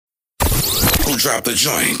Who dropped the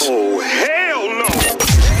joint? Oh, hell no!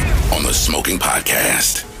 On the Smoking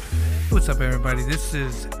Podcast. What's up, everybody? This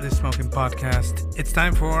is the Smoking Podcast. It's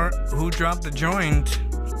time for Who Dropped the Joint?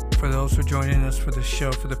 For those who are joining us for the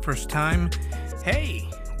show for the first time, hey,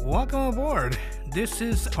 welcome aboard. This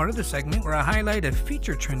is part of the segment where I highlight a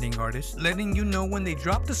feature trending artist, letting you know when they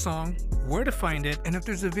drop the song, where to find it, and if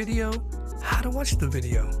there's a video, how to watch the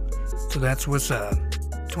video. So that's what's up.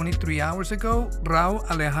 23 hours ago, Raul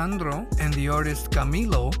Alejandro and the artist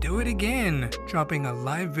Camilo do it again, dropping a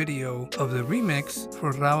live video of the remix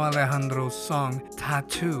for Raul Alejandro's song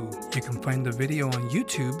Tattoo. You can find the video on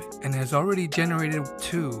YouTube and has already generated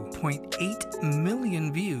 2.8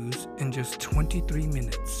 million views in just 23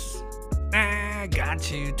 minutes.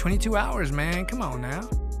 Got you. 22 hours, man. Come on now.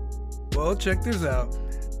 Well, check this out.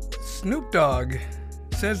 Snoop Dogg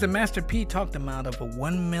says that Master P talked him out of a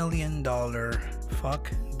 $1 million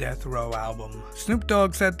Fuck Death Row album. Snoop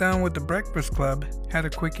Dogg sat down with the Breakfast Club, had a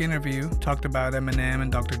quick interview, talked about Eminem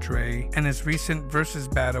and Dr. Dre, and his recent versus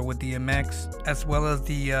battle with DMX, as well as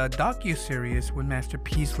the docu-series with Master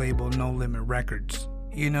P's label No Limit Records.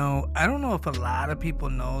 You know, I don't know if a lot of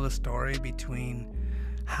people know the story between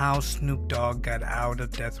how Snoop Dogg got out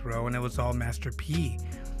of Death Row, and it was all Master P.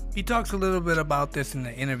 He talks a little bit about this in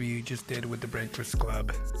the interview he just did with the Breakfast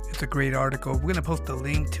Club. It's a great article. We're going to post a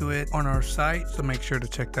link to it on our site, so make sure to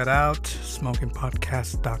check that out,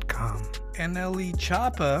 smokingpodcast.com. NLE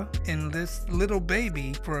Choppa enlists Little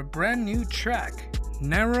Baby for a brand new track,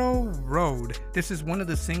 Narrow Road. This is one of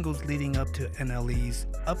the singles leading up to NLE's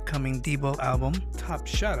upcoming Debo album, Top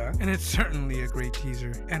Shotta, and it's certainly a great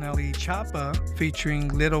teaser. NLE Choppa featuring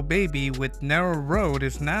Little Baby with Narrow Road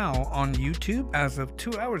is now on YouTube as of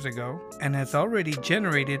 2 hours ago and has already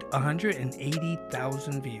generated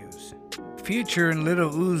 180,000 views. Future and Lil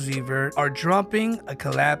Uzi Vert are dropping a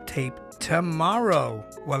collab tape tomorrow.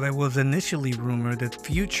 While it was initially rumored that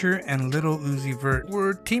Future and Lil Uzi Vert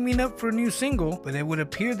were teaming up for a new single, but it would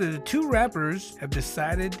appear that the two rappers have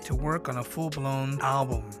decided to work on a full-blown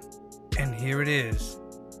album. And here it is.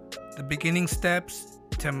 The beginning steps.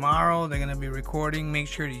 Tomorrow they're going to be recording. Make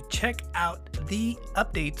sure to check out the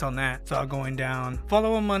updates on that. It's all going down.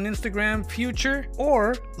 Follow them on Instagram, Future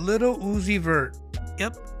or Lil Uzi Vert.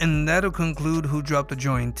 Yep, and that'll conclude Who Dropped the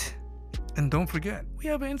Joint. And don't forget, we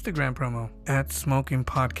have an Instagram promo at Smoking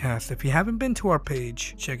Podcast. If you haven't been to our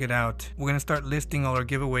page, check it out. We're going to start listing all our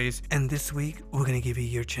giveaways. And this week, we're going to give you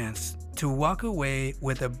your chance to walk away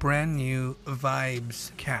with a brand new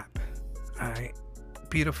Vibes cap. Alright,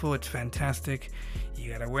 beautiful, it's fantastic.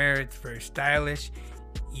 You got to wear it, it's very stylish.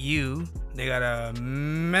 They got a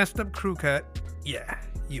messed up crew cut. Yeah,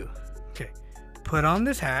 Okay, put on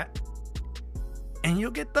this hat and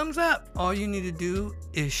you'll get thumbs up. All you need to do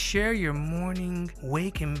is share your morning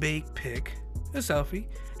wake and bake pic, a selfie,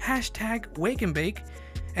 hashtag wake and bake,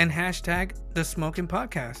 and hashtag the Smoking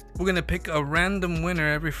Podcast. We're gonna pick a random winner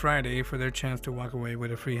every Friday for their chance to walk away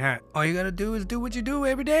with a free hat. All you gotta do is do what you do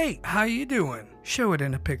every day. How you doing? Show it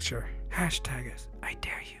in a picture. Hashtag us. I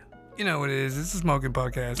dare you. You know what it is. It's the Smoking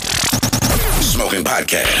Podcast. Smoking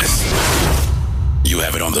Podcast. You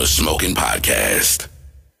have it on the Smoking Podcast.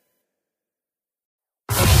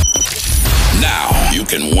 Now you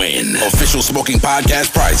can win official Smoking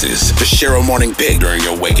Podcast prizes. To share a morning pig during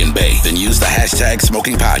your wake and bake, then use the hashtag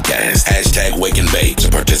Smoking Podcast, hashtag wake and bake to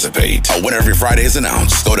participate. A winner every Friday is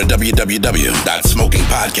announced. Go to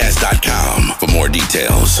www.smokingpodcast.com for more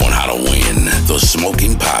details on how to win the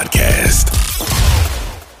Smoking Podcast.